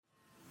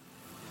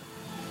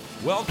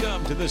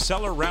Welcome to the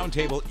Seller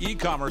Roundtable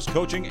e-commerce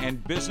coaching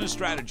and business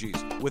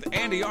strategies with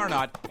Andy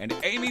Arnott and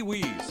Amy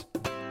Wees.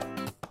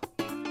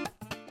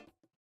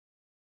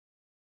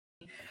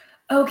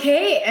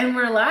 Okay, and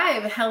we're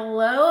live.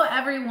 Hello,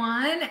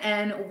 everyone,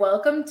 and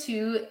welcome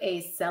to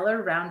a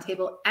Seller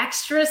Roundtable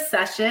extra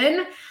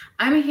session.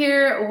 I'm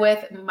here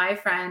with my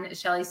friend,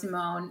 Shelly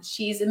Simone.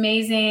 She's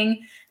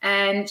amazing,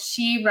 and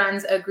she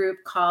runs a group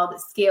called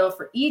Scale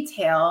for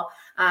E-Tail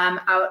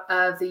out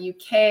of the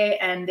UK,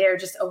 and they're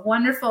just a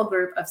wonderful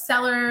group of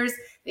sellers.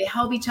 They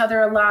help each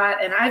other a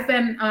lot, and I've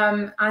been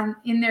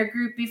in their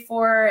group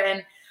before,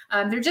 and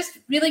they're just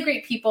really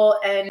great people.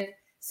 And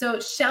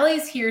so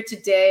Shelly's here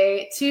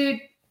today to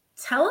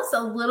tell us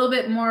a little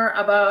bit more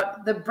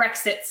about the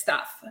Brexit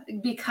stuff,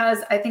 because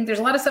I think there's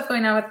a lot of stuff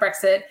going on with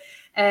Brexit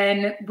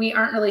and we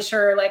aren't really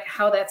sure like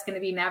how that's going to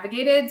be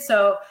navigated.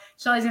 So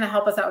Shelly's going to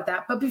help us out with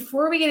that. But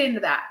before we get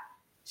into that,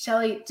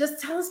 Shelly,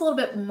 just tell us a little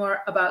bit more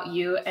about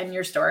you and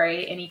your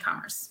story in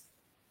e-commerce.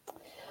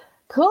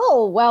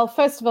 Cool. Well,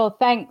 first of all,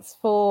 thanks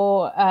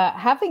for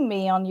having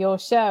me on your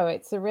show.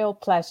 It's a real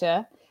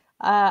pleasure.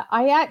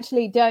 I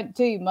actually don't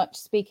do much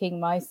speaking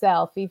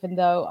myself, even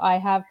though I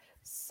have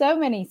so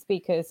many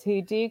speakers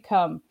who do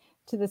come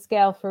to the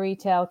Scale for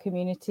Retail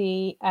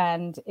community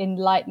and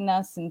enlighten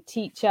us and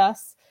teach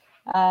us.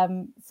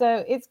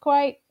 So it's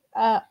quite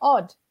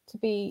odd to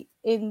be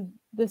in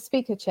the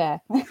speaker chair,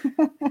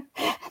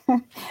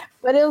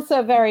 but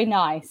also very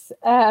nice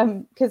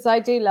because I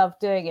do love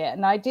doing it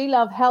and I do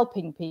love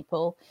helping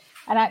people.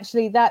 And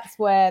actually, that's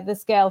where the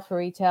Scale for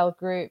Retail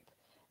group,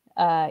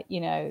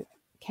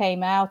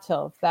 came out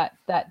of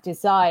that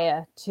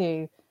desire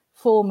to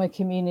form a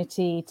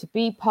community, to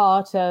be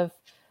part of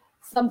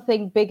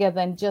something bigger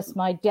than just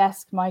my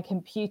desk, my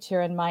computer,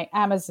 and my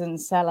Amazon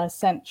Seller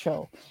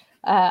Central.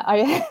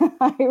 I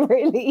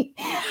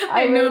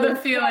know the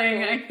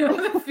feeling.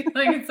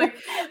 It's like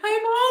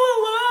I'm all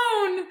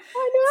alone.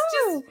 I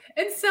know.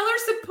 And seller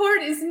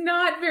support is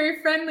not very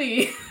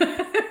friendly.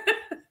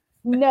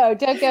 No,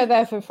 don't go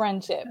there for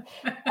friendship.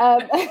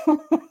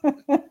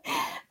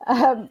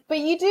 But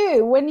you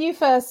do when you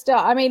first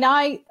start. I mean,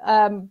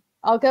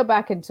 I'll go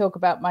back and talk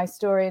about my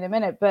story in a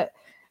minute. But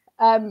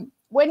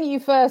when you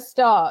first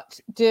start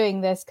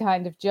doing this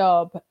kind of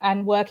job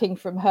and working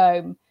from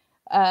home,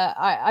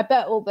 I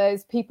bet all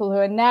those people who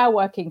are now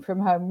working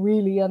from home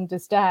really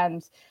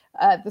understand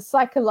the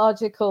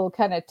psychological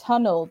kind of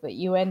tunnel that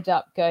you end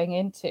up going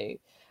into.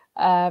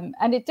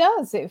 And it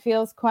does. It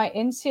feels quite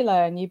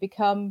insular and you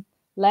become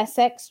less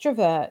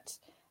extrovert.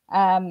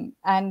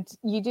 And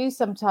you do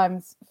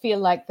sometimes feel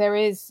like there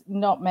is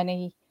not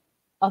many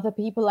other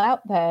people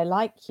out there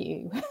like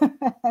you.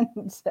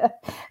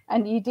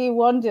 and you do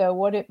wonder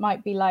what it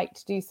might be like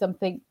to do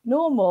something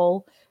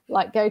normal,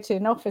 like go to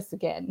an office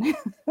again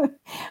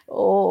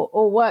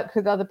or work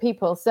with other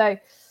people. So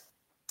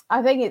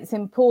I think it's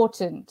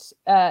important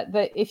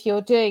that if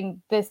you're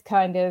doing this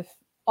kind of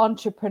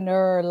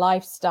entrepreneur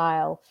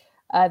lifestyle,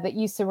 that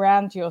you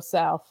surround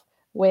yourself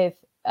with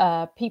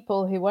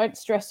people who won't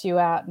stress you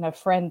out and are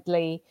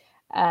friendly,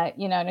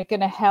 and are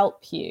going to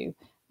help you.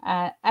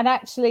 And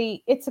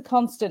actually, it's a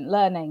constant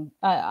learning.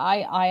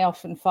 I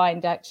often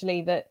find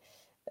actually that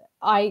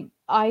I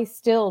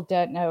still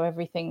don't know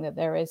everything that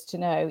there is to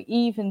know,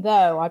 even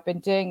though I've been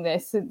doing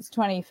this since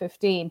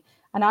 2015.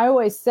 And I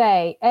always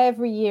say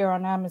every year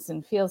on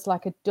Amazon feels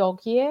like a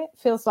dog year. It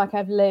feels like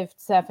I've lived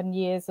 7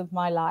 years of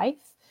my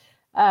life.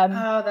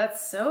 Oh,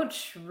 that's so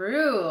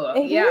true.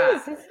 It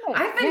is, isn't it?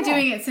 I've been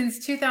doing it since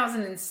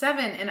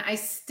 2007 and I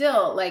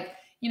still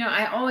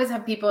I always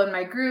have people in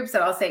my groups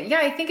that I'll say, yeah,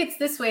 I think it's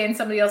this way. And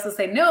somebody else will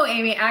say, no,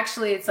 Amy,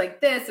 actually it's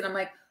like this. And I'm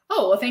like,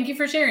 oh, well, thank you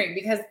for sharing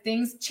because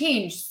things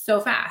change so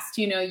fast.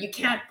 You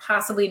can't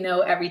possibly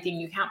know everything.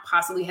 You can't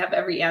possibly have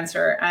every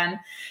answer. And,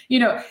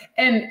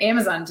 and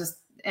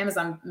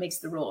Amazon makes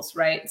the rules,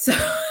 right? So,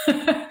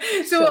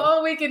 so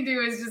all we can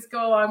do is just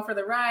go along for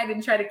the ride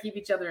and try to keep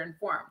each other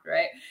informed,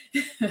 right?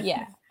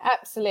 Yeah,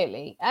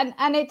 absolutely.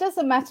 And it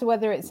doesn't matter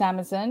whether it's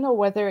Amazon or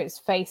whether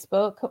it's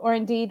Facebook or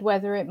indeed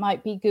whether it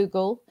might be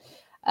Google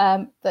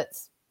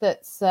that's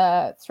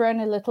thrown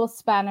a little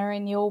spanner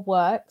in your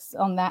works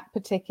on that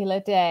particular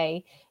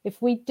day.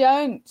 If we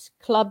don't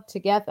club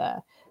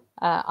together,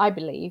 I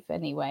believe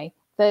anyway,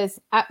 there's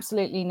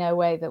absolutely no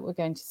way that we're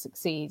going to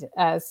succeed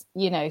as,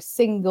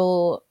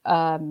 single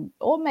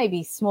or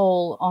maybe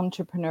small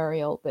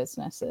entrepreneurial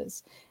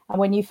businesses. And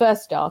when you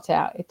first start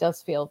out, it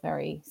does feel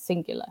very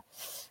singular.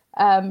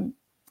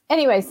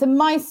 Anyway, so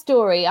my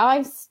story,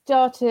 I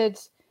started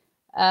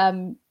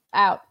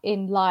out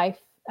in life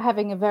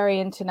having a very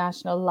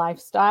international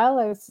lifestyle,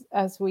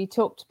 as we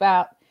talked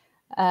about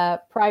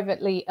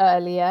privately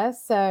earlier.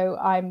 So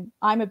I'm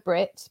a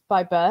Brit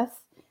by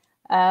birth,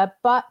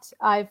 but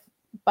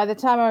by the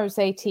time I was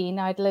 18,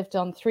 I'd lived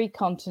on 3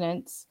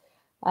 continents.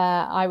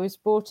 I was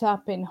brought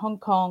up in Hong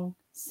Kong,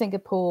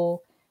 Singapore,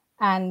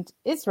 and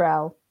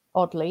Israel,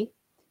 oddly.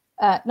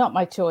 Not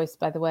my choice,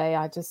 by the way.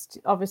 I just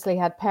obviously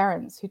had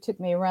parents who took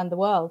me around the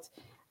world.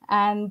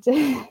 And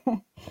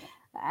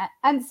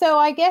and so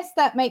I guess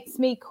that makes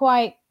me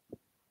quite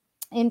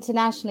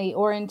internationally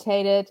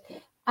orientated.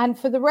 And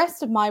for the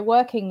rest of my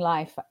working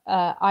life,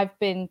 I've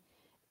been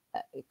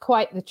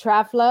quite the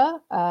traveler.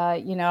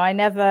 I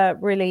never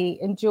really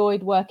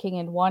enjoyed working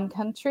in one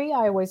country.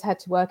 I always had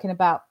to work in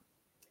about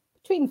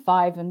between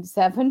 5 and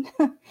 7.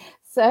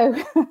 So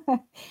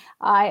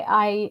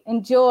I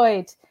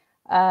enjoyed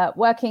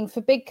working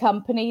for big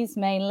companies,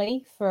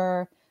 mainly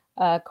for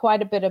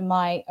quite a bit of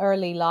my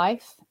early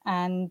life.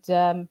 And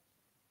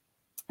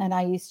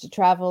I used to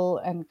travel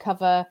and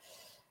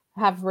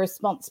have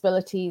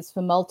responsibilities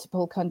for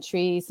multiple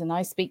countries. And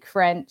I speak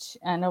French,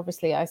 and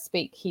obviously I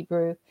speak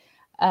Hebrew,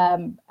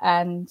 and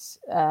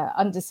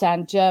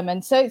understand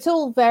German. So it's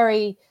all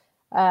very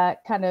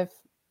kind of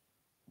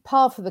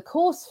par for the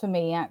course for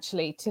me,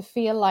 actually, to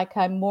feel like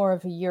I'm more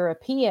of a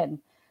European.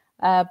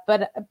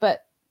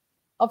 But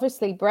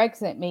obviously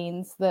Brexit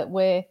means that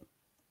we're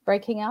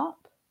breaking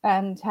up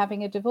and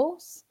having a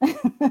divorce.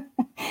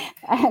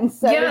 And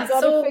so we've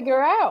got to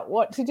figure out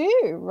what to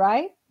do,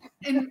 right?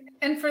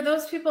 And for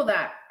those people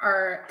that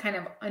are kind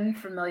of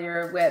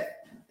unfamiliar with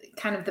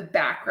kind of the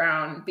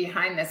background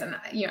behind this, and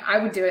I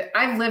would do it.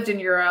 I've lived in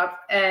Europe,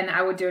 and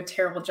I would do a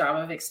terrible job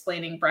of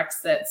explaining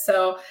Brexit.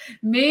 So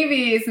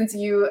maybe since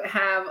you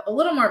have a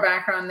little more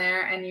background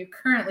there and you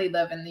currently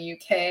live in the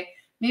UK,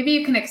 maybe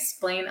you can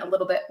explain a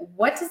little bit,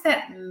 what does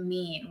that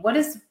mean? What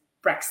is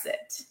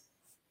Brexit?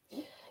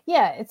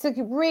 Yeah, it's a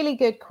really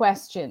good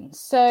question.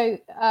 So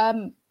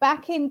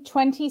back in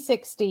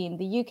 2016,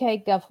 the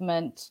UK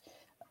government,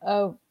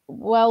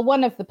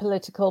 one of the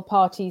political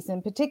parties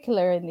in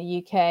particular in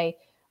the UK,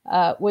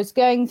 was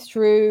going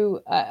through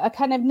a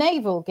kind of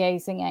navel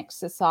gazing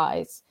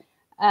exercise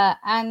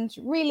and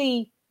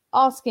really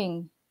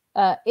asking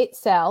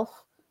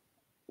itself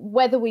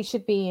whether we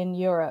should be in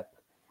Europe.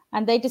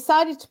 And they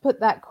decided to put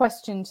that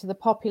question to the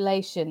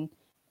population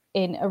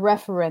in a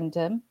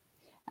referendum.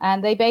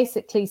 And they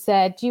basically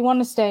said, do you want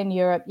to stay in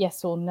Europe,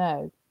 yes or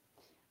no?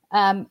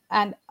 And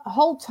a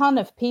whole ton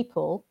of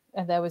people,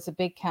 and there was a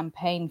big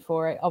campaign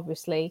for it,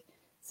 obviously,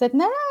 said,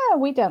 no,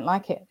 we don't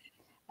like it.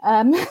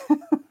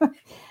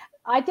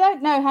 I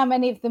don't know how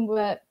many of them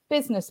were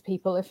business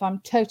people, if I'm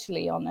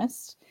totally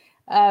honest,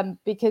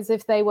 because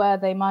if they were,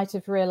 they might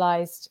have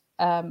realized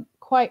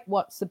quite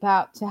what's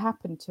about to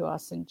happen to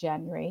us in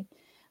January.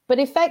 But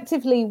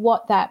effectively,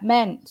 what that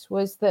meant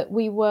was that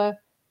we were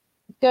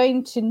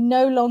going to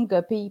no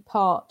longer be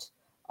part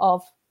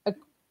of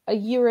a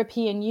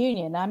European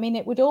Union. I mean,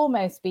 it would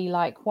almost be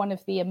like one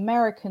of the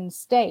American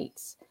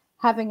states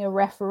having a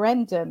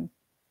referendum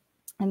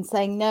and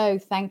saying, no,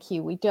 thank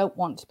you, we don't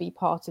want to be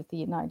part of the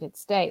United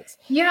States.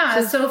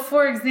 Yeah. So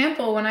for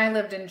example, when I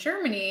lived in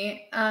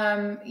Germany,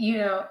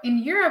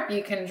 in Europe,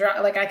 you can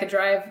drive, like I could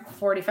drive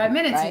 45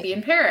 minutes and be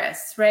in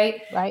Paris,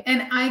 right? Right.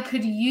 And I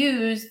could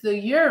use the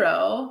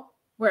euro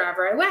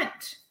wherever I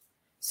went.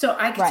 So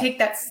I could take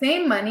that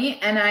same money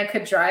and I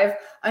could drive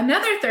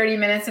another 30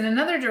 minutes in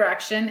another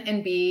direction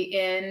and be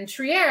in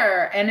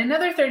Trier, and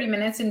another 30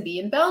 minutes and be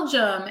in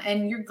Belgium.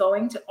 And you're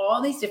going to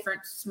all these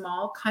different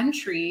small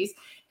countries,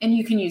 and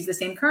you can use the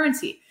same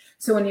currency.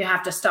 So when you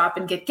have to stop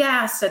and get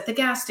gas at the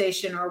gas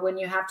station, or when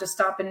you have to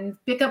stop and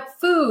pick up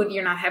food,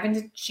 you're not having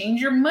to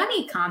change your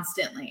money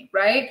constantly,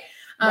 right?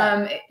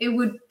 It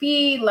would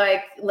be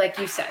like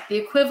you said, the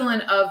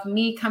equivalent of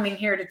me coming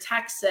here to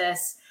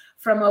Texas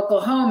from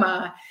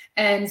Oklahoma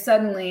and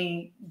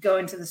suddenly go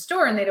into the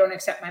store and they don't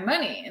accept my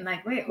money. And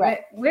like, wait,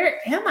 where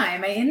am I?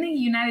 Am I in the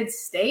United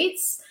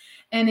States?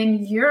 And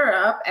in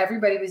Europe,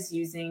 everybody was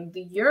using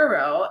the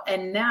euro.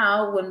 And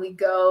now when we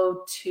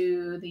go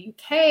to the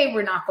UK,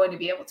 we're not going to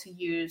be able to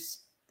use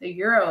the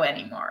euro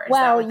anime.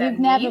 Well, you've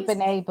never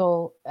been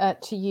able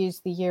to use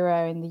the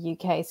euro in the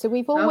UK. So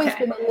we've always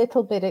been a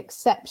little bit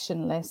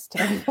exceptionalist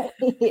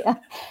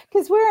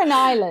because we're an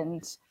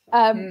island.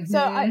 So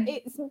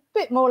it's a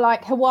bit more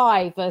like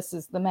Hawaii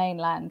versus the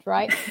mainland,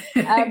 right?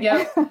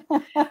 Yeah.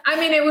 I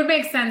mean, it would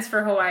make sense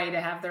for Hawaii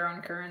to have their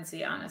own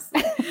currency,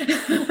 honestly.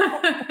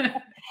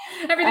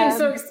 Everything's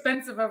so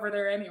expensive over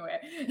there anyway.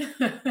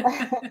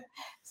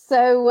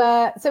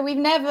 So we've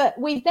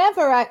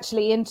never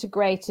actually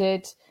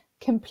integrated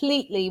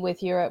completely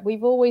with Europe.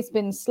 We've always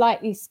been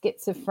slightly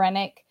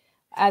schizophrenic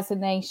as a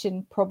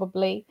nation,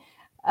 probably,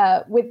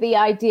 with the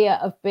idea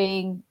of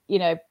being,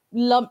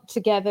 lumped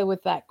together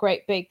with that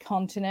great big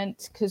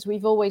continent, because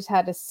we've always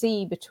had a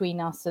sea between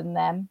us and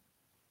them.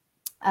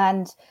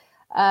 And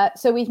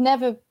so we've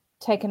never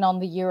taken on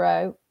the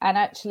euro, and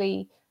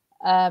actually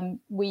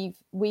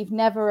we've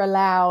never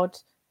allowed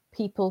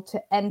people to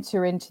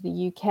enter into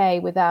the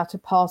UK without a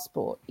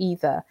passport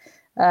either.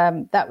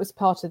 That was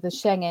part of the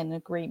Schengen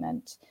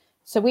Agreement.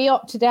 So we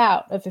opted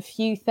out of a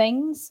few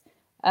things,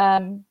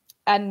 and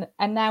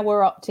now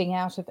we're opting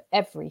out of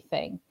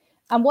everything.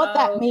 And what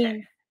that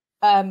means,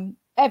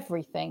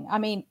 everything. I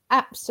mean,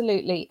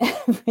 absolutely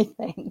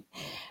everything.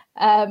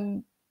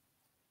 And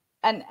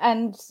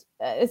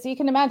as you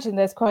can imagine,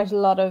 there's quite a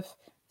lot of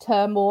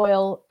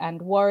turmoil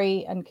and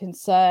worry and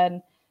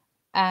concern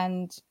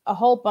and a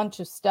whole bunch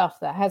of stuff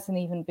that hasn't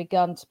even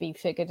begun to be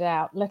figured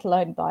out, let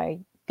alone by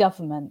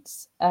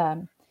governments.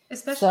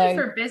 Especially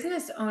for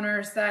business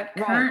owners that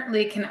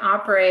currently can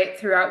operate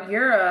throughout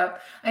Europe.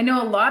 I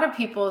know a lot of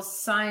people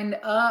signed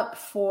up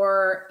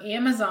for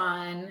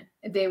Amazon.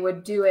 They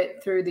would do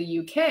it through the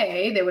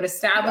UK. They would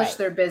establish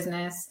their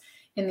business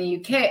in the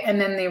UK, and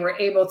then they were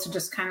able to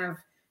just kind of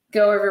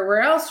go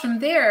everywhere else from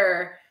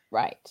there.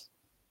 Right.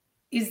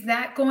 Is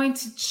that going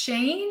to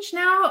change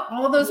now?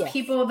 All those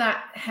people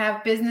that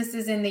have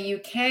businesses in the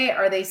UK,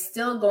 are they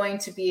still going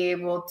to be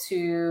able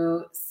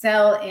to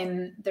sell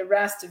in the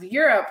rest of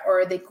Europe, or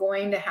are they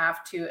going to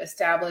have to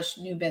establish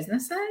new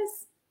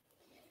businesses?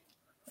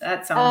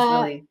 That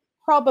sounds really...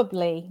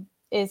 Probably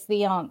is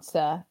the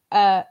answer.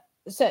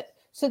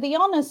 So the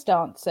honest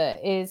answer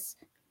is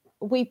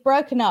we've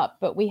broken up,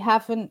 but we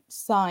haven't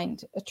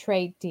signed a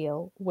trade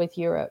deal with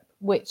Europe,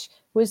 which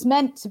was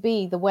meant to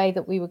be the way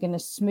that we were going to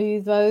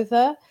smooth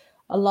over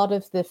a lot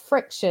of the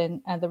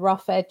friction and the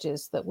rough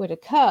edges that would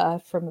occur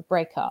from a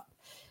breakup.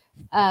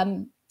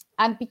 And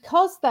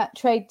because that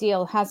trade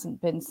deal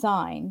hasn't been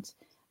signed,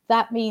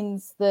 that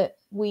means that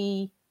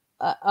we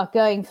are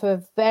going for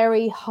a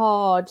very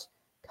hard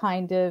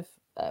kind of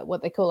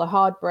what they call a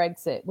hard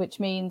Brexit, which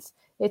means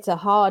it's a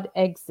hard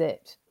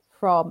exit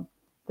from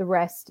the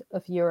rest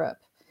of Europe.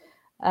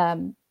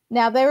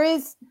 Now, there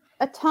is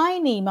a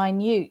tiny,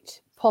 minute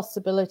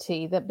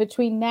possibility that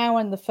between now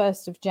and the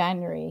 1st of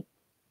January,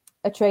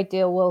 a trade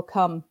deal will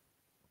come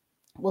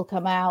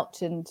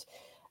out and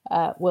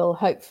will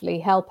hopefully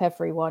help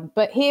everyone.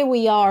 But here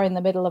we are in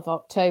the middle of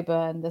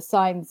October, and the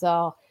signs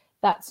are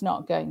that's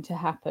not going to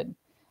happen.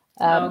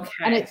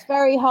 And it's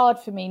very hard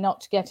for me not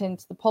to get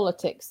into the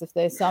politics of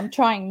this. I'm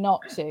trying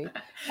not to.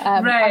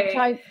 I'm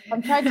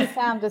trying to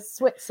sound as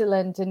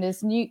Switzerland and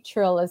as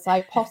neutral as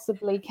I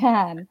possibly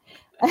can.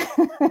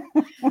 I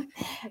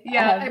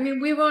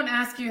mean, we won't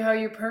ask you how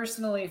you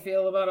personally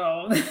feel about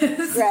all of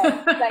this.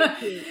 Right,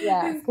 thank you.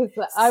 Yeah,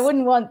 because I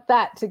wouldn't want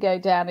that to go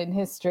down in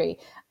history.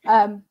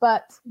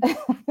 But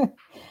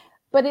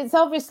it's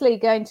obviously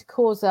going to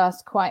cause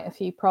us quite a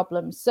few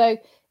problems. So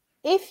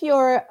if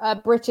you're a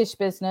British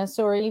business,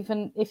 or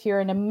even if you're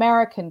an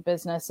American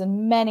business,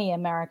 and many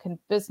American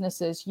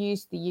businesses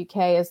use the UK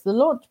as the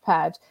launch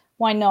pad,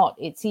 why not?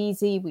 It's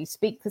easy. We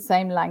speak the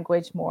same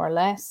language, more or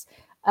less.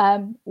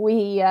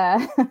 We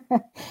have a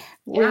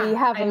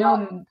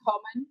lot in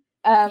common.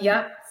 And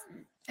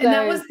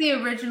that was the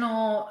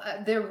original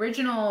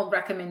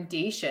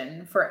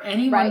recommendation for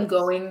anyone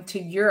going to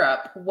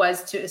Europe,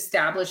 was to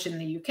establish in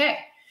the UK,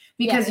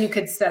 because you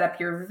could set up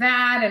your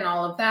VAT and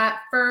all of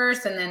that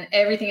first, and then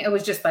everything. It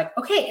was just like,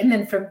 okay, and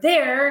then from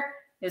there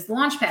is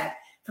Launchpad.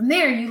 From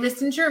there, you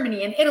list in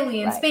Germany and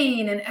Italy and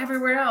Spain and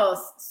everywhere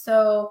else.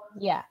 So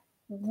so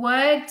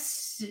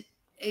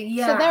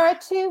there are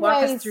two ways.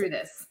 Walk us through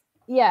this.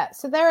 Yeah,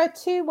 so there are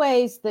two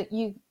ways that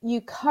you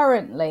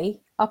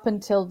currently, up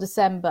until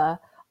December,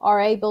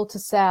 are able to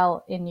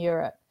sell in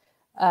Europe.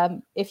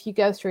 If you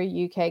go through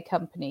a UK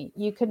company,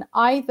 you can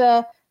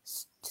either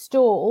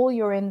store all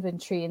your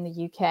inventory in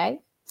the UK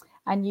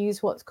and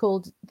use what's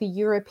called the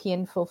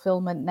European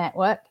Fulfillment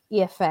Network,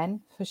 EFN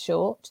for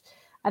short.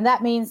 And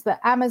that means that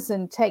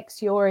Amazon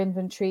takes your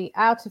inventory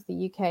out of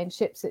the UK and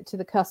ships it to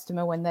the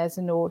customer when there's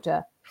an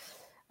order.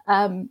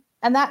 And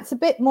that's a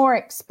bit more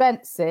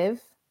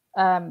expensive.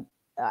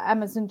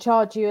 Amazon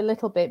charge you a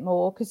little bit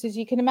more because, as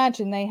you can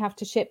imagine, they have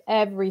to ship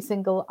every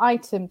single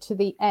item to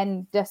the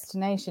end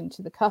destination,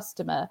 to the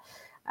customer.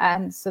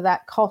 And so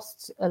that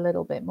costs a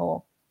little bit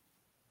more.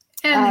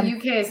 And the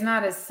UK is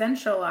not as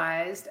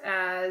centralized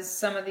as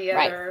some of the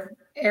other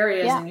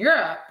areas in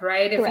Europe,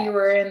 right? Correct. If you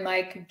were in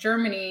like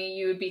Germany,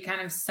 you would be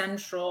kind of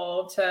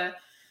central to,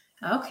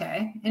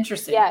 okay,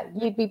 interesting. Yeah,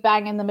 you'd be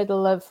bang in the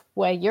middle of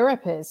where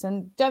Europe is.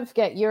 And don't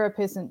forget, Europe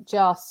isn't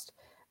just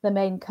the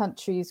main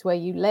countries where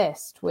you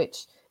list,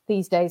 which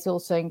these days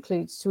also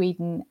includes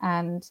Sweden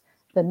and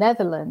the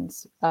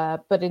Netherlands.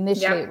 But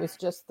initially it was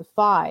just the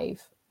 5,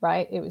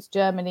 right? It was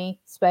Germany,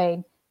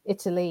 Spain,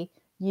 Italy,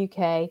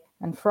 UK,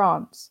 and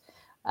France.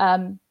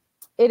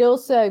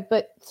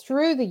 But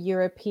through the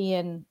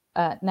European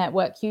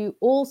network, you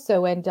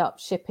also end up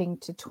shipping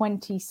to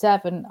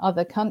 27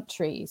 other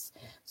countries.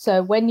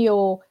 So when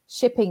you're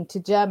shipping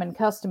to German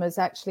customers,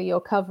 actually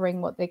you're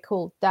covering what they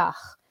call DACH,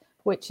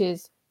 which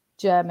is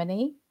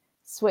Germany,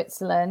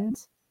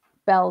 Switzerland,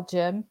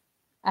 Belgium,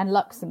 and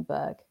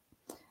Luxembourg.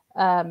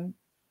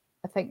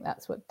 I think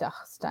that's what DACH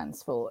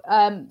stands for.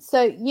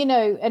 So,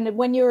 and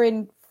when you're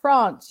in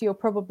France, you're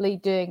probably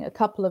doing a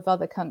couple of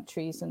other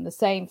countries, and the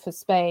same for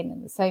Spain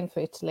and the same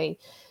for Italy.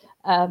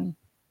 And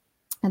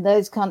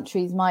those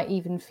countries might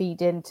even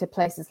feed into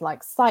places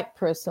like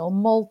Cyprus or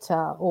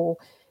Malta, or,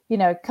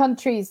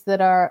 countries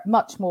that are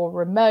much more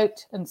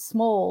remote and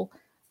small,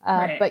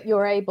 but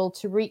you're able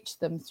to reach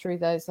them through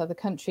those other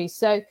countries.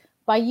 So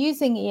by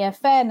using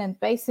EFN and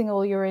basing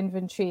all your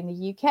inventory in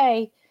the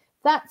UK,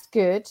 that's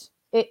good.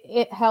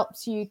 It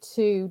helps you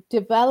to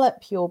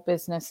develop your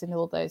business in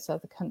all those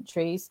other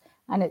countries,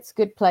 and it's a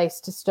good place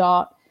to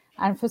start.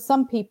 And for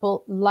some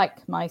people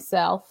like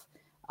myself,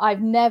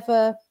 I've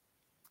never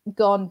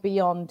gone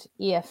beyond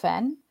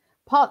EFN,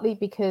 partly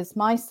because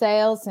my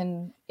sales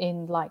in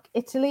like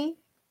Italy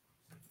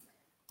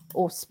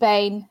or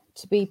Spain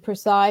to be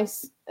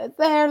precise,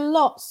 they're a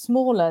lot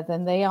smaller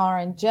than they are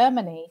in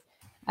Germany.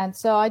 And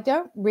so I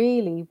don't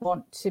really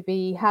want to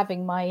be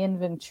having my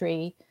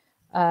inventory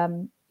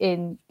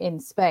in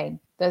Spain.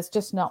 There's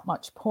just not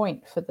much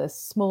point for the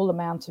small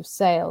amount of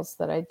sales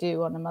that I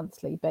do on a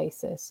monthly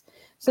basis.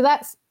 So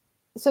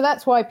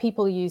that's why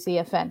people use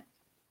EFN.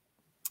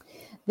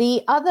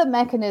 The other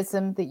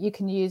mechanism that you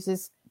can use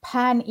is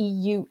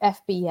Pan-EU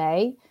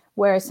FBA,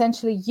 where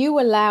essentially you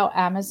allow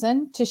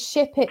Amazon to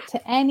ship it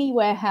to any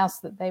warehouse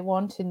that they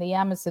want in the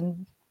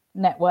Amazon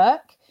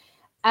network.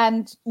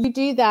 And you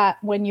do that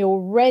when you're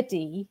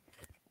ready,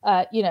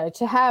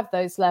 to have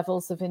those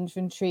levels of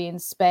inventory in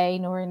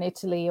Spain or in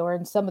Italy or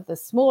in some of the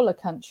smaller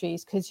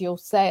countries, because your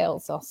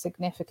sales are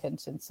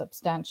significant and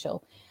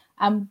substantial.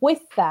 And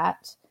with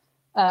that,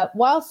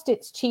 whilst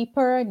it's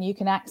cheaper and you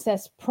can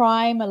access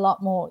Prime a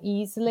lot more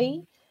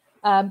easily,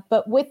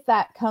 but with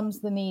that comes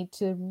the need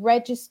to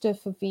register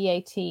for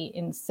VAT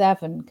in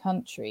 7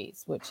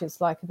 countries, which is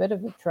like a bit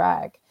of a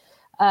drag.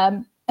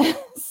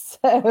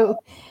 So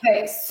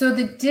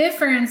the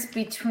difference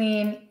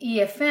between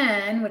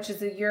EFN, which is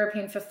the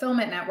European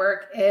Fulfillment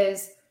Network,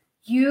 is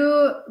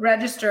you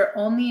register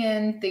only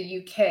in the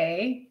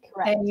UK.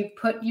 Correct. And you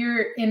put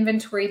your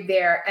inventory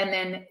there, and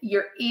then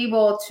you're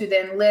able to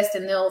then list,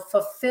 and they'll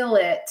fulfill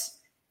it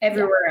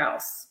everywhere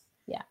else.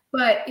 Yeah.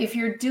 But if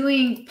you're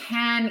doing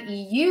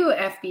Pan-EU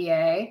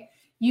FBA,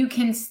 you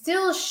can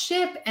still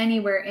ship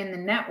anywhere in the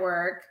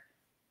network,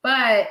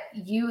 but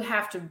you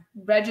have to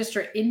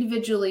register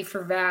individually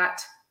for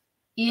VAT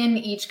in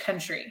each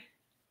country.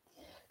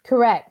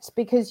 Correct,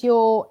 because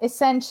you're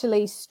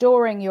essentially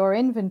storing your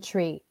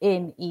inventory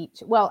in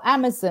each. Well,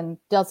 Amazon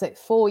does it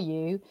for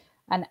you,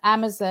 and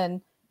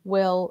Amazon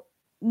will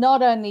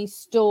not only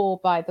store,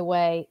 by the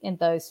way, in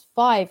those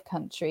 5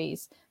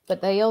 countries,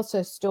 but they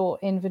also store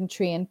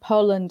inventory in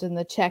Poland and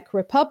the Czech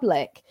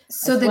Republic.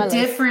 So the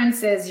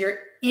difference is your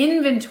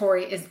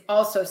inventory is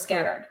also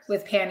scattered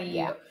with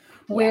Pan-EU,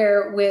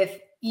 where with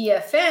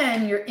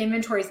EFN, your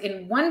inventory is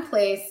in one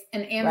place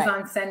and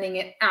Amazon's sending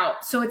it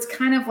out. So it's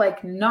kind of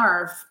like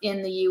NARF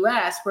in the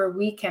US, where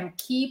we can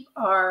keep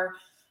our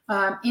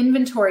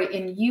inventory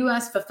in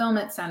US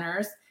fulfillment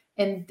centers.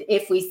 And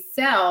if we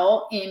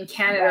sell in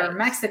Canada or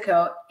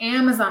Mexico,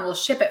 Amazon will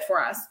ship it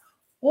for us.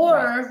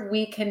 Or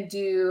we can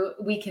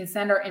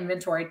send our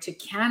inventory to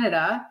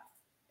Canada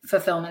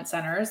fulfillment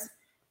centers,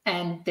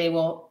 and they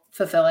will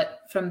fulfill it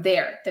from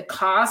there. The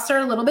costs are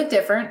a little bit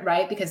different,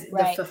 right? Because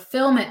the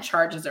fulfillment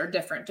charges are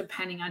different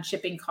depending on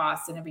shipping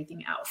costs and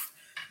everything else.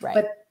 Right.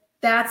 But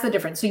that's the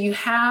difference. So you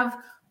have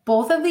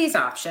both of these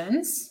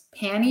options,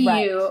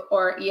 Pan-EU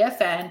or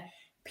EFN.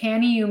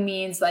 Pan-EU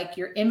means like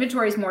your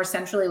inventory is more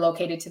centrally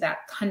located to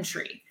that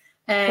country.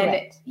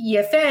 And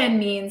EFN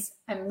means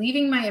I'm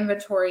leaving my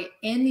inventory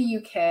in the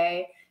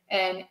UK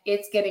and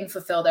it's getting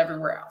fulfilled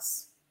everywhere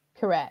else.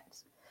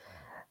 Correct.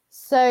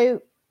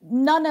 So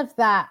none of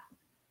that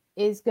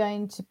is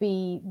going to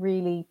be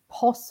really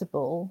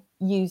possible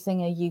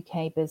using a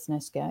UK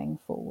business going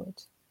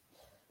forward.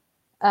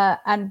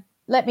 And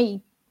let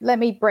me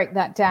break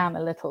that down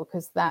a little,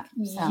 because that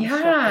sounds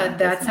shocking,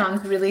 that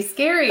sounds really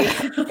scary.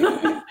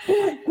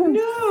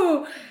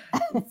 No.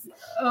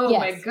 Oh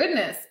my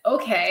goodness.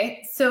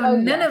 Okay. So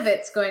none of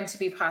it's going to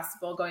be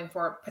possible going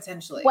forward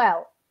potentially.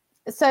 Well,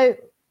 so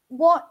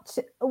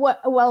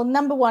well,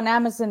 number one,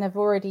 Amazon have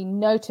already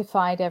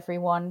notified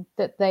everyone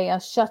that they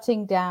are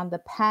shutting down the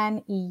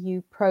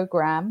Pan-EU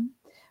program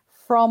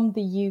from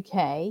the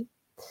UK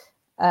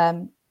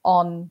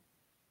on,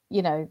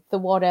 the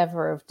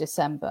whatever of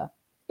December.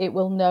 It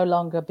will no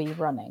longer be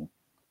running.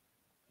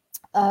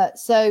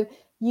 So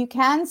you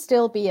can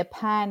still be a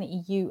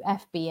Pan-EU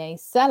FBA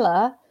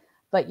seller,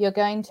 but you're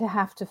going to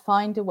have to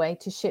find a way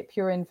to ship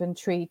your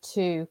inventory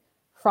to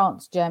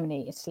France,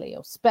 Germany, Italy,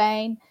 or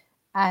Spain,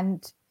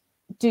 and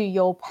do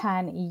your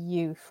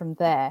Pan-EU from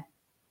there.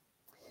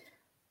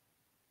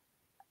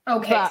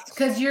 Okay,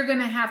 because you're going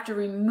to have to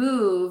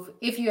remove,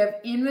 if you have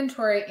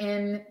inventory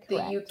in the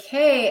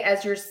UK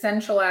as your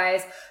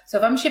centralized. So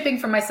if I'm shipping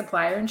from my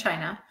supplier in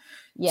China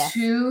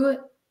to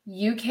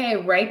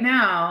UK right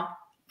now,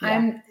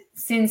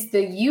 since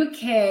the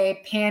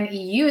UK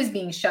Pan-EU is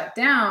being shut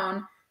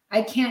down,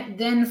 I can't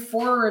then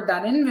forward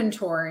that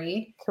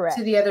inventory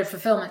to the other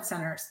fulfillment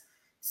centers.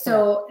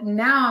 So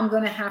now I'm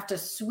going to have to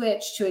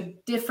switch to a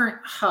different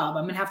hub.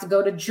 I'm going to have to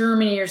go to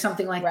Germany or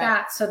something like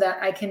that, so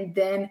that I can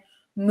then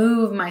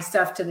move my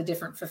stuff to the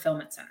different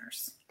fulfillment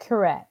centers.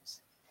 Correct.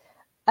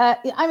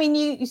 I mean,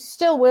 you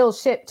still will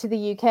ship to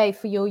the UK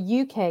for your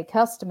UK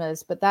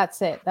customers, but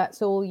that's it.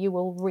 That's all you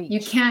will reach. You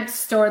can't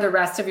store the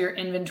rest of your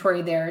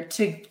inventory there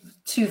to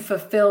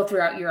fulfill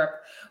throughout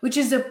Europe, which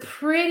is a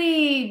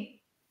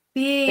pretty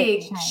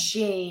big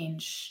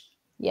change.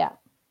 Yeah.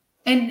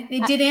 And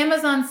did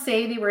Amazon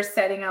say they were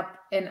setting up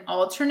an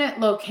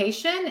alternate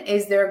location?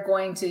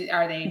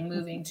 Are they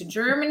moving to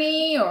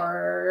Germany,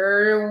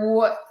 or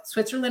what?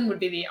 Switzerland would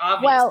be the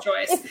obvious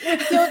choice.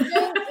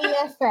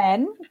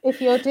 If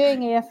you're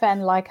doing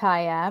EFN, like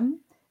I am,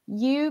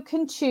 you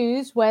can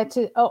choose where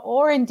to,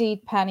 or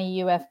indeed PANI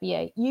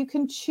UFBA, you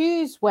can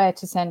choose where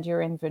to send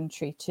your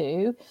inventory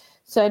to.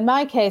 So in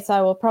my case, I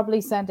will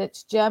probably send it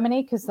to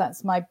Germany because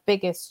that's my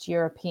biggest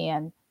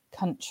European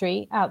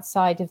country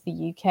outside of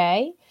the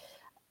UK.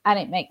 And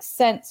it makes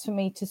sense for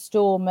me to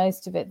store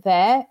most of it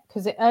there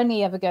because it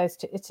only ever goes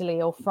to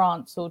Italy or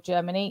France or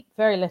Germany,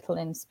 very little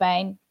in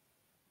Spain,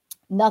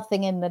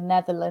 nothing in the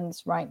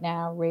Netherlands right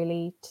now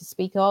really to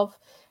speak of.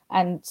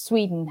 And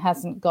Sweden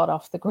hasn't got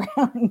off the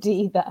ground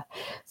either.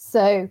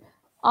 So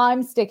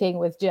I'm sticking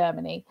with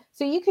Germany.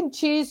 So you can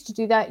choose to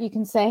do that. You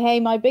can say, hey,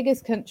 my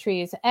biggest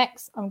country is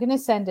X. I'm going to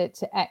send it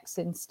to X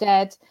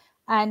instead.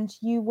 And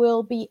you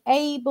will be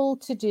able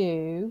to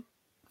do,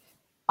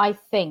 I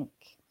think,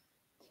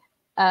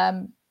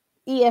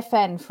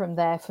 EFN from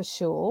there for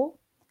sure.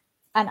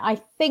 And I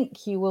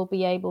think you will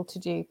be able to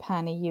do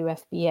PANI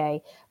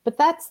UFBA. But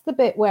that's the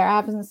bit where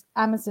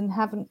Amazon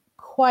haven't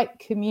quite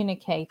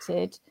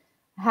communicated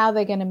how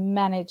they're going to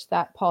manage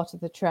that part of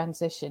the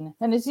transition.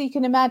 And as you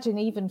can imagine,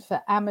 even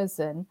for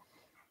Amazon,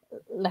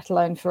 let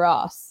alone for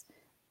us,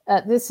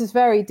 this is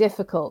very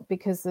difficult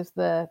because of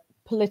the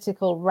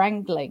political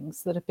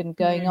wranglings that have been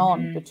going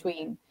on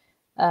between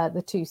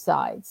the two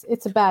sides.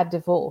 It's a bad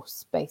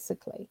divorce,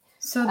 basically.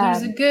 So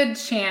there's a good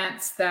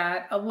chance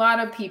that a lot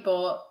of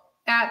people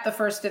at the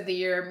first of the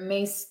year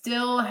may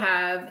still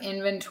have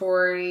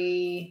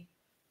inventory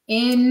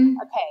in.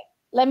 Okay,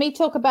 let me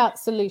talk about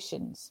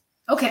solutions.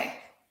 Okay.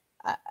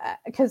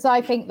 Because I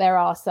think there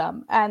are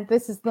some, and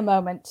this is the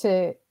moment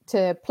to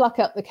pluck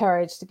up the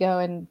courage to go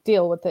and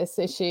deal with this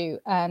issue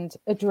and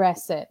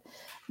address it.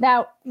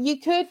 Now, you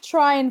could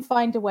try and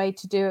find a way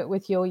to do it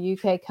with your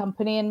UK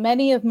company, and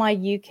many of my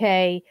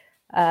UK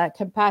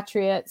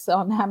compatriots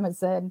on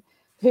Amazon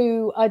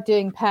who are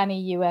doing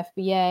PANI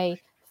UFBA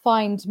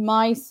find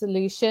my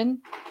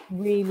solution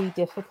really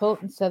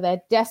difficult, and so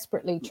they're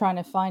desperately trying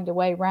to find a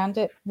way around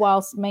it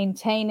whilst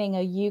maintaining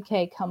a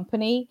UK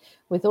company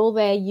with all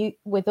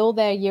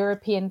their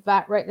European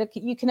VAT rate. Look,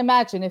 you can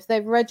imagine if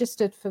they've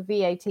registered for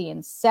VAT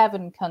in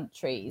 7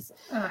 countries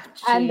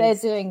and they're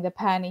doing the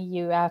PANI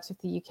U out of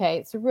the UK,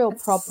 it's a real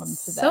problem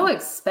for them. So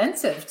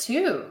expensive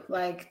too.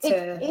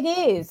 It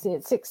is.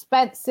 It's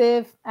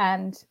expensive,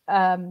 and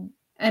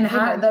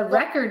how the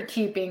record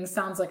keeping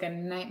sounds like a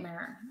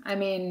nightmare. I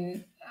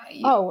mean,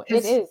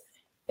 it is.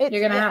 You're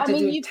going to have to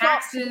do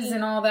taxes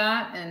and all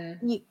that.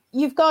 And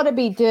you've got to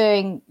be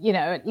doing,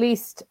 at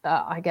least,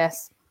 I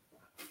guess,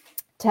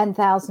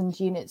 10,000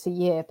 units a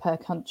year per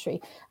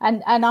country.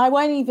 And I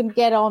won't even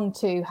get on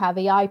to how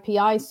the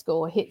IPI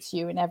score hits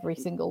you in every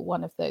single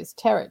one of those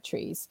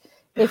territories.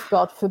 If,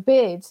 God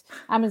forbid,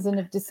 Amazon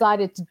have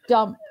decided to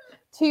dump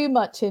too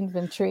much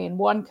inventory in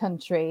one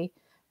country,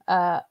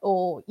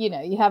 or,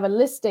 you have a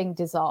listing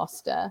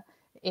disaster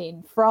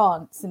in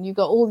France and you've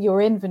got all your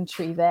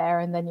inventory there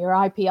and then your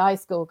IPI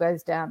score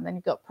goes down, then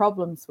you've got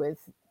problems with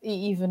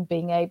even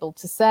being able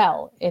to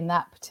sell in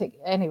that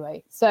particular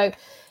anyway. So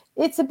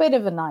it's a bit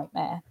of a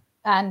nightmare,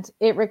 and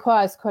it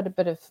requires quite a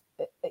bit of,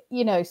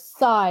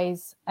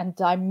 size and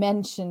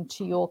dimension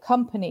to your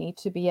company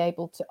to be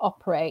able to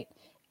operate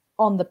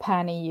on the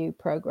PAN-EU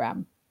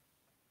program.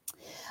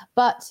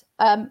 But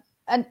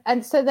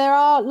And so there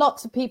are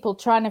lots of people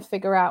trying to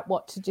figure out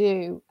what to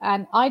do.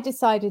 And I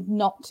decided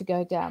not to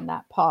go down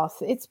that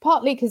path. It's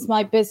partly because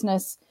my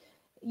business,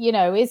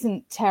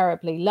 isn't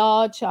terribly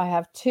large. I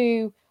have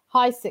 2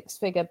 high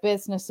 6-figure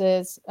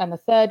businesses and a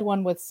third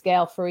one with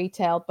scale for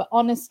retail. But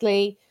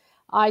honestly,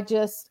 I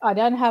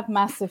don't have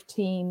massive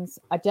teams.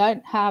 I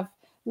don't have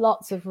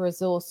lots of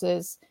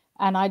resources.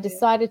 And I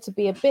decided to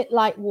be a bit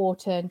light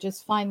water and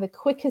just find the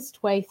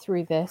quickest way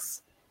through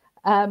this.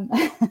 And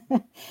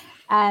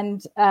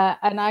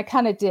I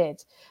kind of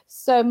did.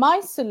 So my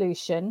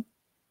solution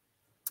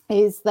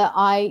is that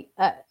I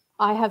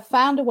have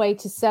found a way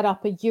to set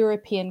up a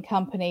European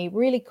company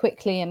really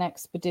quickly and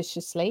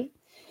expeditiously,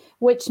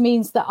 which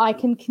means that I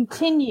can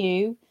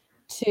continue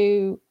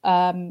to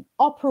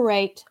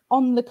operate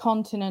on the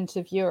continent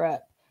of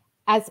Europe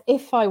as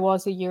if I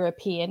was a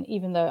European,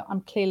 even though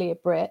I'm clearly a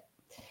Brit,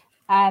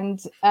 and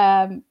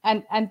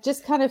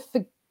just kind of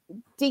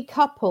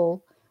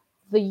decouple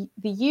the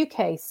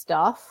UK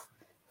stuff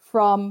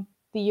from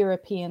the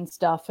European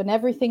stuff, and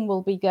everything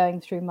will be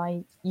going through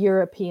my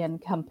European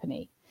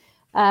company.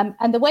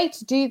 And the way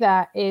to do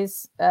that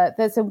is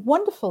there's a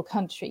wonderful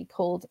country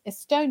called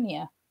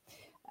Estonia,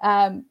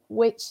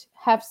 which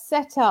have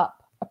set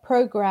up a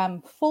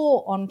program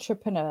for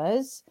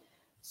entrepreneurs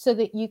so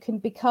that you can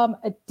become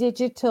a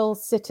digital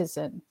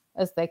citizen,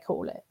 as they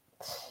call it.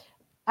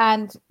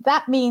 And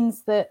that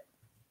means that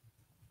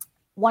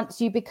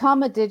once you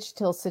become a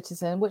digital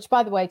citizen, which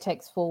by the way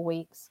takes 4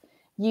 weeks,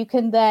 you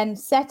can then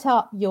set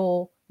up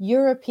your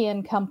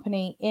European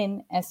company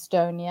in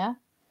Estonia,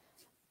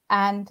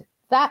 and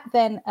that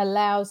then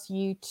allows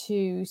you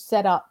to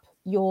set up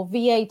your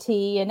VAT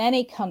in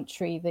any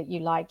country that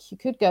you like. You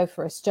could go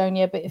for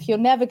Estonia, but if you're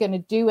never going to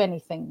do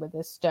anything with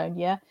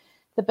Estonia,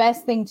 the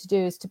best thing to do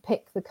is to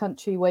pick the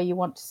country where you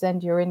want to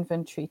send your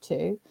inventory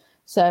to.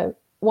 So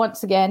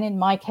once again, in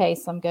my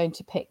case, I'm going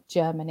to pick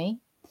Germany.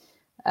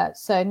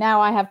 So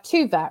now I have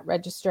 2 VAT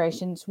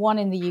registrations, one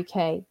in the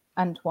UK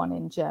and one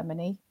in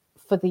Germany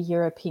for the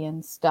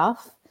European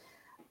stuff.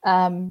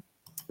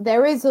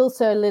 There is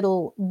also a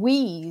little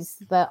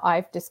wheeze that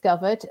I've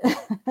discovered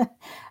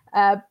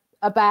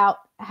about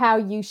how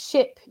you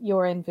ship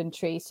your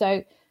inventory.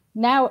 So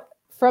now,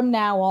 from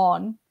now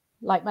on,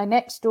 like my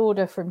next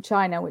order from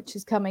China, which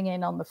is coming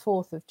in on the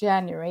 4th of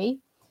January,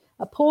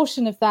 a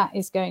portion of that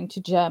is going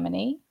to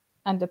Germany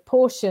and a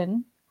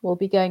portion will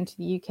be going to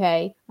the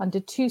UK under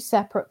 2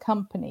 separate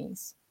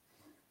companies.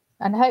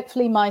 And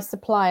hopefully my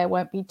supplier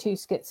won't be too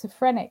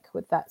schizophrenic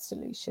with that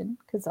solution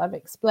because I've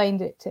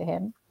explained it to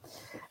him.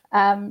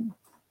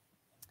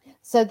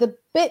 So the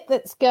bit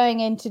that's going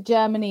into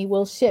Germany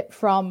will ship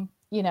from,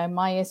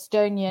 my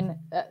Estonian,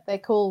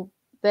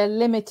 they're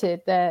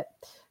limited.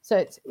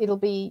 So it'll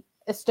be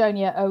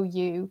Estonia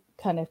OU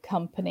kind of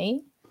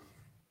company,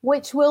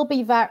 which will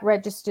be VAT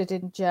registered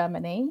in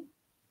Germany,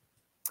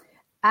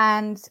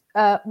 and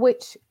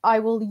which I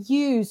will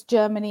use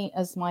Germany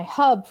as my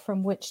hub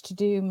from which to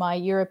do my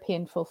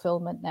European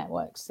fulfillment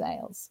network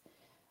sales.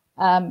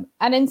 And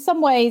in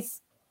some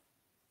ways,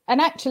 and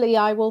actually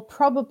I will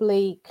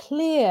probably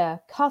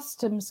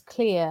customs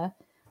clear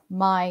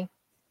my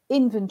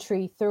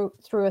inventory through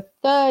a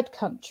third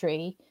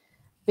country,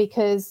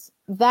 because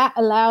that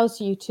allows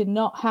you to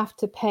not have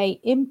to pay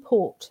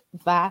import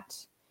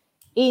VAT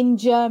in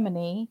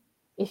Germany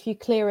if you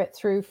clear it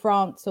through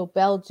France or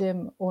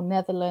Belgium or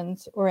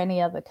Netherlands or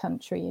any other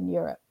country in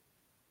Europe.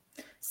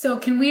 So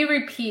can we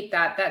repeat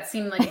that? That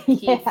seemed like a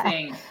key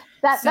thing.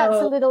 That's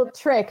a little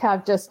trick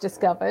I've just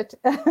discovered.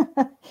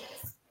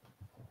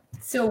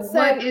 So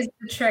what is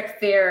the trick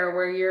there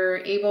where you're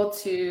able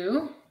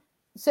to?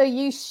 So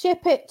you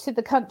ship it to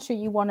the country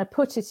you want to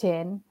put it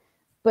in,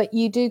 but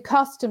you do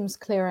customs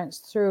clearance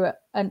through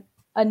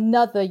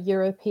another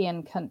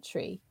European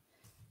country.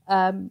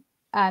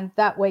 And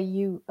that way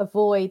you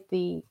avoid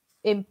the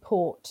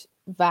import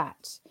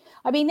VAT.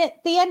 I mean,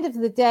 at the end of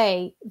the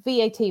day,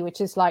 VAT, which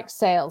is like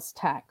sales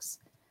tax,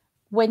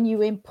 when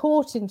you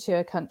import into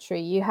a country,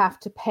 you have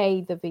to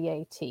pay the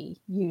VAT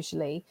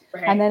usually,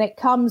 right. And then it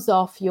comes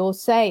off your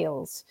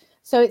sales.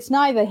 So it's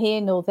neither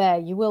here nor there.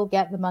 You will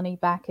get the money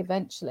back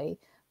eventually.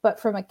 But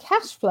from a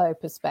cash flow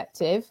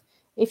perspective,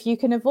 if you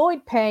can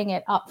avoid paying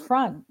it up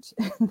front,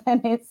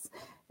 then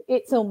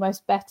it's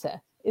almost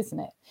better, isn't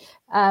it?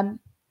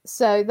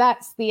 So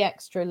that's the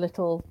extra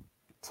little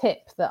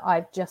tip that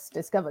I've just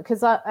discovered.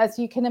 Because as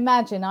you can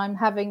imagine, I'm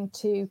having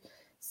to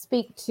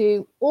speak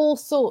to all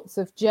sorts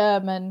of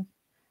German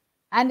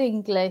and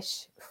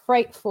English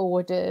freight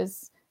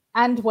forwarders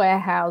and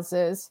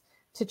warehouses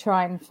to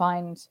try and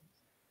find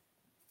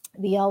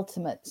the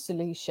ultimate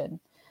solution,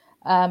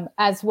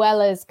 as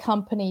well as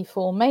company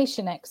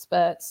formation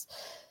experts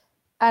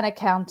and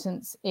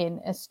accountants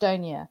in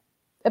Estonia.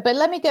 But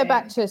let me go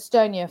back to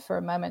Estonia for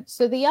a moment.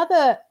 So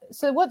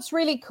what's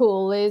really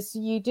cool is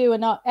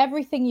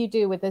everything you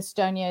do with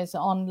Estonia is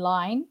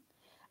online.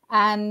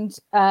 And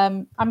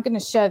I'm going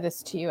to show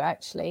this to you,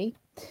 actually.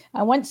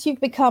 And once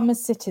you've become a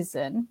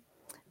citizen,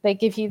 they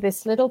give you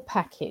this little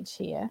package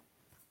here.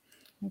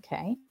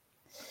 Okay.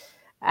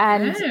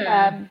 And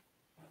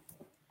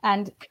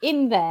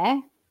in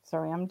there,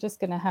 sorry, I'm just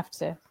going to have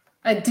to.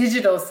 A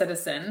digital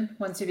citizen,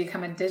 once you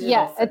become a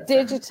digital citizen. A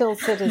digital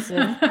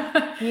citizen.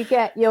 You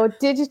get your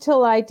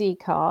digital ID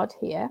card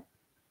here.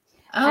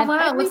 Oh,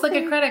 wow. It looks like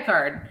a credit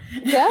card.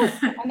 Yes,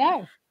 I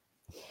know.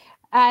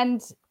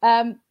 And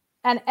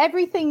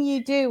everything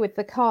you do with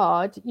the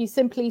card, you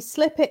simply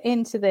slip it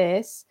into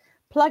this,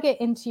 plug it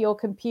into your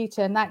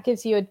computer, and that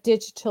gives you a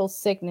digital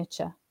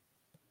signature.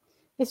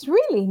 It's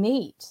really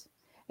neat.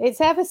 It's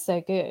ever so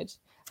good.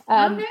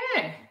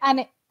 Okay.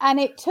 And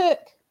it took,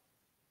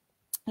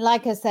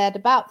 like I said,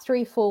 about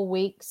 3-4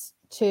 weeks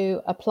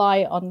to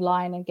apply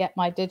online and get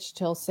my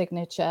digital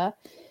signature.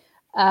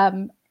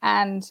 But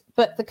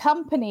the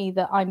company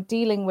that I'm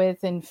dealing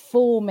with in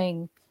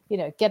forming,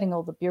 getting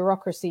all the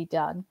bureaucracy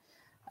done,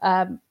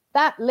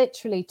 that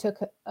literally took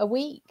a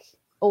week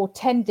or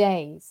 10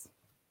 days.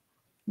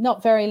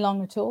 Not very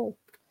long at all.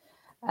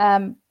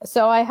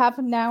 So I have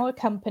now a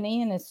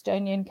company, an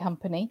Estonian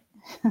company.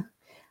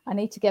 I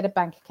need to get a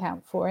bank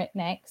account for it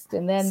next.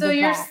 And then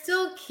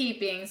still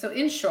keeping, so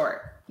in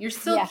short, you're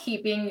still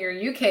keeping your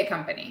UK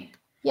company.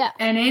 Yeah.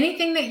 And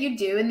anything that you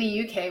do in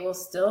the UK will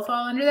still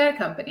fall under that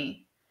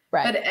company.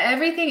 Right. But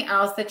everything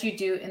else that you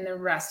do in the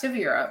rest of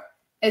Europe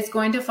is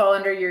going to fall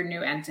under your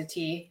new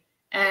entity.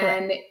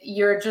 And Correct.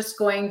 You're just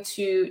going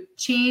to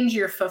change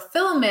your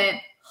fulfillment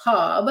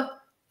hub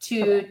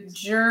to Correct.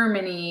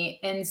 Germany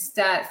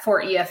instead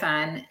for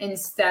EFN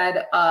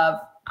instead of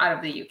out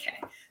of the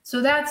UK. So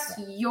that's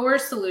your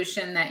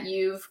solution that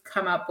you've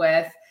come up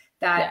with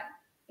that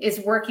is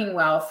working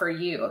well for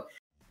you.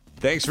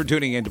 Thanks for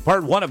tuning in to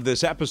part 1 of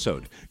this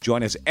episode.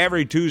 Join us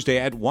every Tuesday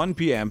at 1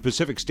 p.m.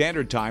 Pacific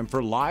Standard Time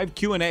for live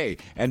Q&A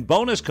and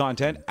bonus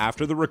content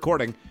after the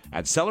recording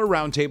at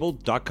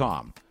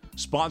sellerroundtable.com.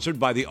 Sponsored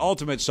by the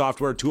ultimate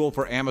software tool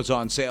for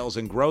Amazon sales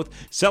and growth,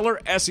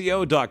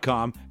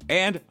 sellerseo.com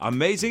and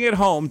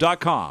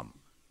amazingathome.com.